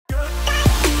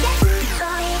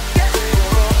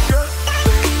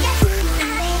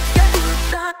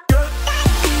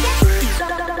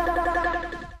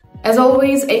As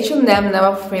always, H&M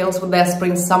never fails with their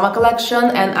spring-summer collection,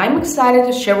 and I'm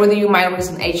excited to share with you my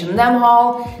recent H&M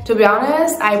haul. To be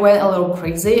honest, I went a little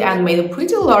crazy and made a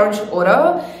pretty large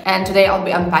order, and today I'll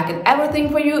be unpacking everything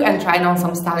for you and trying on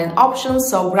some styling options.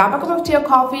 So grab a cup of tea or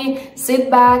coffee, sit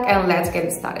back, and let's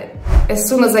get started. As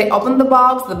soon as I opened the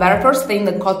box, the very first thing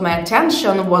that caught my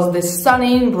attention was this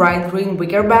stunning bright green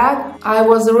wicker bag. I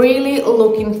was really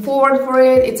looking forward for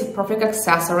it. It's a perfect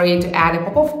accessory to add a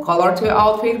pop of color to your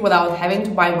outfit without having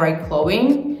to buy bright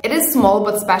clothing. It is small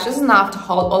but spacious enough to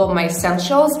hold all of my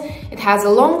essentials. It has a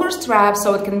longer strap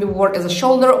so it can be worn as a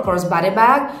shoulder or crossbody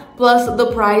bag. Plus,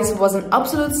 the price was an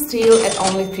absolute steal at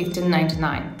only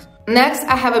 $15.99. Next,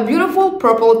 I have a beautiful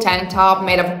purple tank top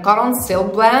made of cotton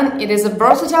silk blend. It is a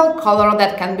versatile color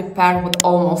that can be paired with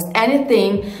almost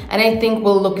anything, and I think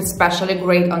will look especially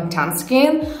great on tan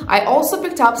skin. I also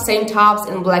picked up same tops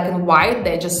in black and white.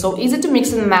 They're just so easy to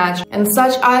mix and match, and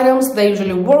such items they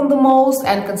usually worn the most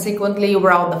and consequently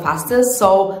wear out the fastest,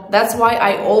 so that's why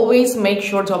I always make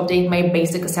sure to update my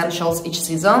basic essentials each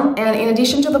season. And in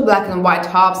addition to the black and white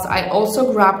tops, I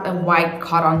also grabbed a white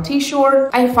cotton t-shirt.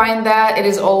 I find that it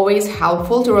is always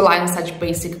helpful to rely on such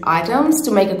basic items to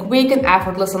make a quick and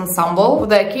effortless ensemble for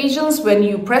the occasions when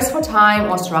you press for time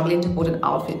or struggling to put an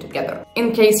outfit together.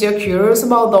 In case you're curious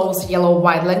about those yellow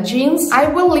wide leg jeans, I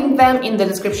will link them in the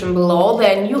description below.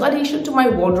 They're a new addition to my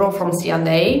wardrobe from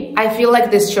C&A. I feel like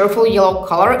this cheerful yellow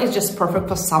color is just perfect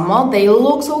for summer. They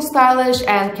look so stylish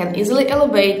and can easily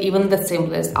elevate even the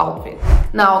simplest outfit.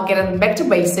 Now, getting back to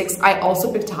basics, I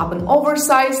also picked up an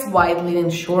oversized white linen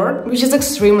shirt, which is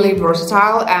extremely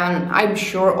versatile, and I'm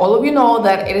sure all of you know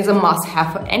that it is a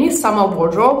must-have for any summer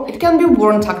wardrobe. It can be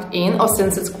worn tucked in, or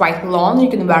since it's quite long, you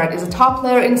can wear it as a top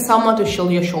layer in summer to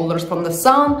shield your shoulders from the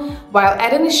sun, while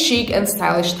adding a chic and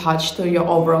stylish touch to your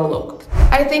overall look.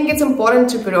 I think it's important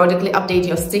to periodically update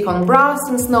your stick-on bras,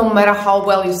 since no matter how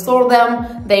well you store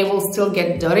them, they will still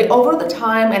get dirty over the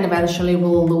time and eventually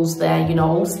will lose their,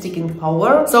 sticking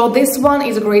power. So this one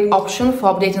is a great option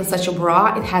for updating such a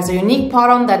bra. It has a unique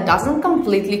pattern that doesn't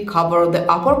completely cover the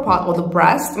upper part of the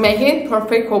breast, making it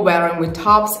perfect for wearing with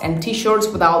tops and t-shirts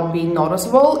without being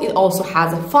noticeable. It also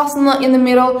has a fastener in the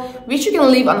middle, which you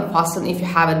can leave unfastened if you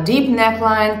have a deep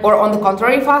neckline, or on the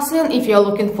contrary, fasten if you're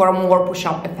looking for a more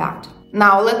push-up effect.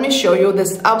 Now let me show you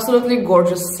this absolutely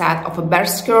gorgeous set of a beige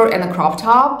skirt and a crop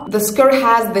top. The skirt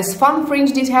has this fun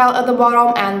fringe detail at the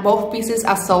bottom, and both pieces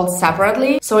are sold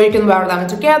separately, so you can wear them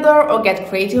together or get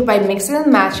creative by mixing and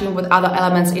matching with other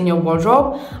elements in your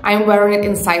wardrobe. I'm wearing it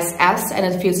in size S and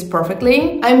it fits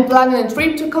perfectly. I'm planning a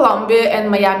trip to Colombia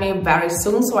and Miami very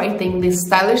soon, so I think this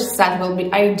stylish set will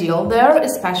be ideal there,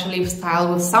 especially if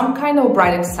styled with some kind of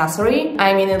bright accessory.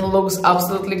 I mean, it looks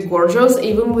absolutely gorgeous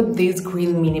even with this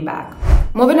green mini bag.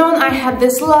 Moving on, I have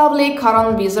this lovely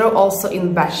cotton visor, also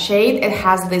in beige shade. It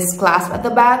has this clasp at the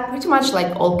back, pretty much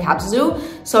like all caps do,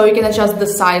 so you can adjust the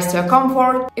size to your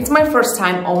comfort. It's my first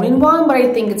time owning one, but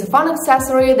I think it's a fun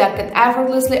accessory that can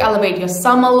effortlessly elevate your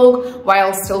summer look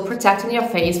while still protecting your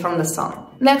face from the sun.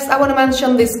 Next, I want to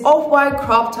mention this off-white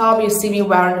crop top you see me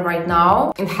wearing right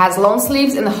now. It has long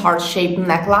sleeves and a heart-shaped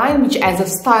neckline, which adds a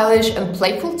stylish and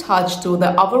playful touch to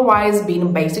the otherwise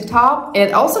being basic top. And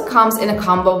it also comes in a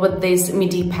combo with this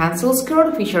midi pencil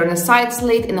skirt featuring a side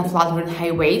slit and a flattering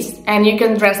high waist. And you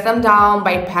can dress them down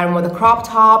by pairing with a crop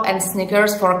top and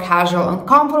sneakers for a casual and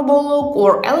comfortable look,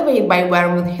 or elevate by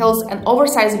wearing with heels and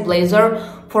oversized blazer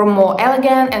for more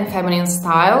elegant and feminine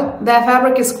style. The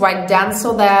fabric is quite dense,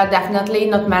 so they're definitely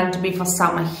not meant to be for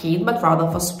summer heat, but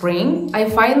rather for spring. I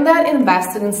find that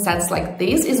investing in sets like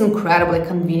this is incredibly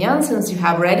convenient, since you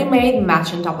have ready-made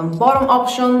matching top and bottom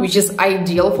option, which is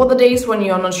ideal for the days when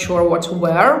you're not sure what to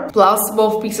wear. Plus,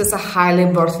 both pieces are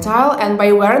highly versatile, and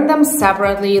by wearing them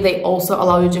separately, they also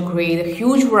allow you to create a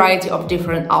huge variety of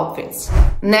different outfits.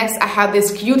 Next, I have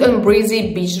this cute and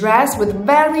breezy beach dress with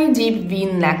very deep V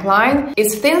neckline.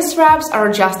 Its thin straps are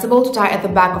adjustable to tie at the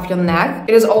back of your neck.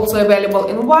 It is also available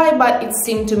in white, but it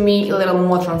seemed to me a little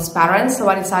more transparent, so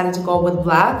I decided to go with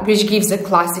black, which gives a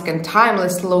classic and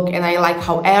timeless look, and I like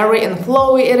how airy and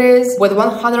flowy it is, with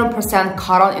 100%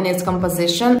 cotton in its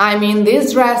composition. I mean,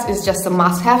 this dress is just a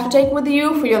must-have to take with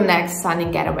you for your next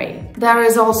sunny getaway. There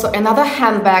is also another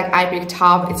handbag I picked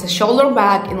up. It's a shoulder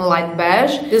bag in light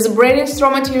beige. This braided straw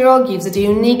material gives it a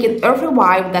unique and earthy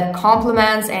vibe that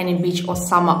complements any beach or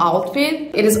summer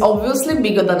outfit. It is obviously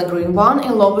bigger than the green one,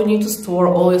 allowing you to store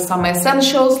all your summer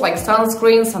essentials like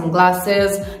sunscreen,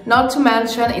 sunglasses, not to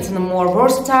mention it's in a more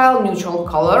versatile neutral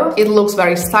color. It looks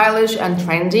very stylish and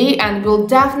trendy and will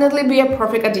definitely be a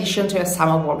perfect addition to your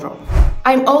summer wardrobe.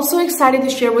 I'm also excited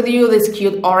to share with you this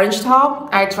cute orange top.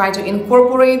 I try to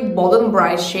incorporate bold and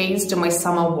bright shades to my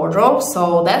summer wardrobe,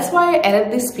 so that's why I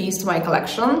added this piece to my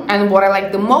collection. And what I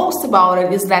like the most about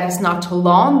it is that it's not too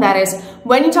long. That is,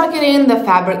 when you tuck it in, the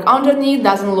fabric underneath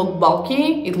doesn't look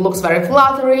bulky. It looks very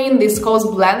flattering. This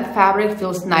viscose blend fabric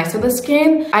feels nice to the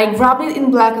skin. I grabbed it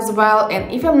in black as well,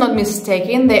 and if I'm not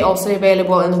mistaken, they're also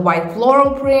available in white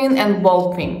floral print and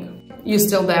bold pink. You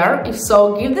still there? If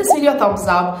so, give this video a thumbs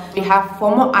up. We have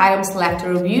 4 more items left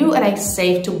to review, and I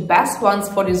saved 2 best ones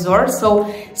for dessert,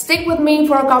 so stick with me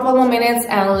for a couple more minutes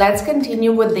and let's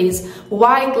continue with these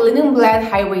white linen blend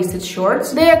high-waisted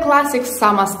shorts. They are classic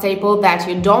summer staple that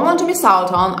you don't want to miss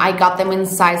out on. I got them in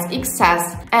size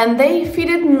XS and they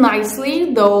fitted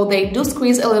nicely, though they do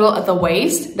squeeze a little at the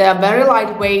waist. They are very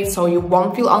lightweight, so you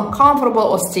won't feel uncomfortable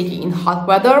or sticky in hot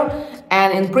weather.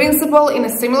 And in principle, in a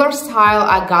similar style,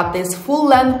 I got these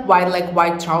full-length wide leg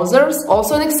white trousers,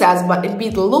 also in XS, but a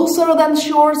bit looser than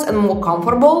shorts and more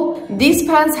comfortable. These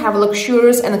pants have a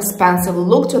luxurious and expensive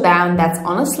look to them that's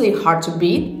honestly hard to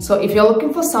beat. So if you're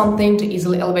looking for something to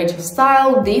easily elevate your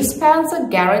style, these pants are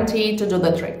guaranteed to do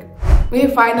the trick. We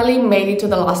finally made it to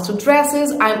the last 2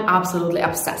 dresses I'm absolutely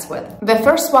obsessed with. The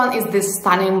first one is this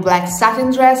stunning black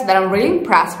satin dress that I'm really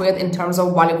impressed with in terms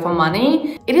of value for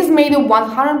money. It is made of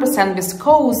 100%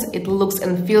 viscose, it looks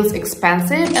and feels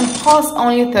expensive and costs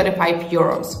only 35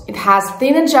 euros. It has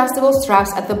thin adjustable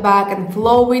straps at the back and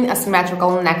flowing asymmetrical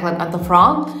neckline at the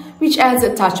front, which adds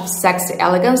a touch of sexy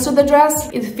elegance to the dress.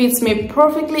 It fits me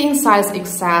perfectly in size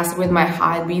XS with my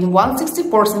height being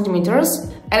 164 centimeters.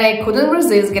 And I couldn't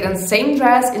resist getting the same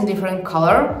dress in different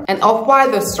color, an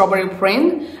off-white with strawberry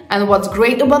print. And what's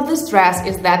great about this dress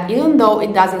is that even though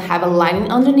it doesn't have a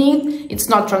lining underneath, it's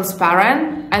not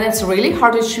transparent, and it's really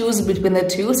hard to choose between the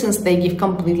two since they give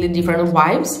completely different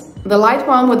vibes. The light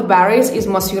one with berries is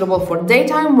more suitable for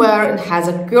daytime wear and has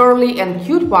a girly and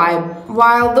cute vibe,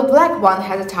 while the black one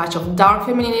has a touch of dark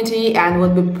femininity and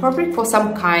would be perfect for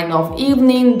some kind of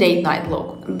evening date night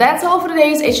look. That's all for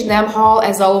today's H&M haul.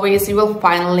 As always, you will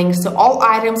find links to all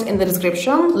items in the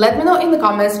description. Let me know in the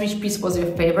comments which piece was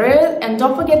your favorite, and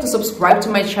don't forget to subscribe to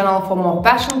my channel for more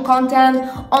fashion content.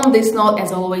 On this note,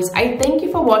 as always, I thank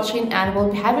you for watching and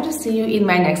will be happy to see you in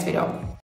my next video.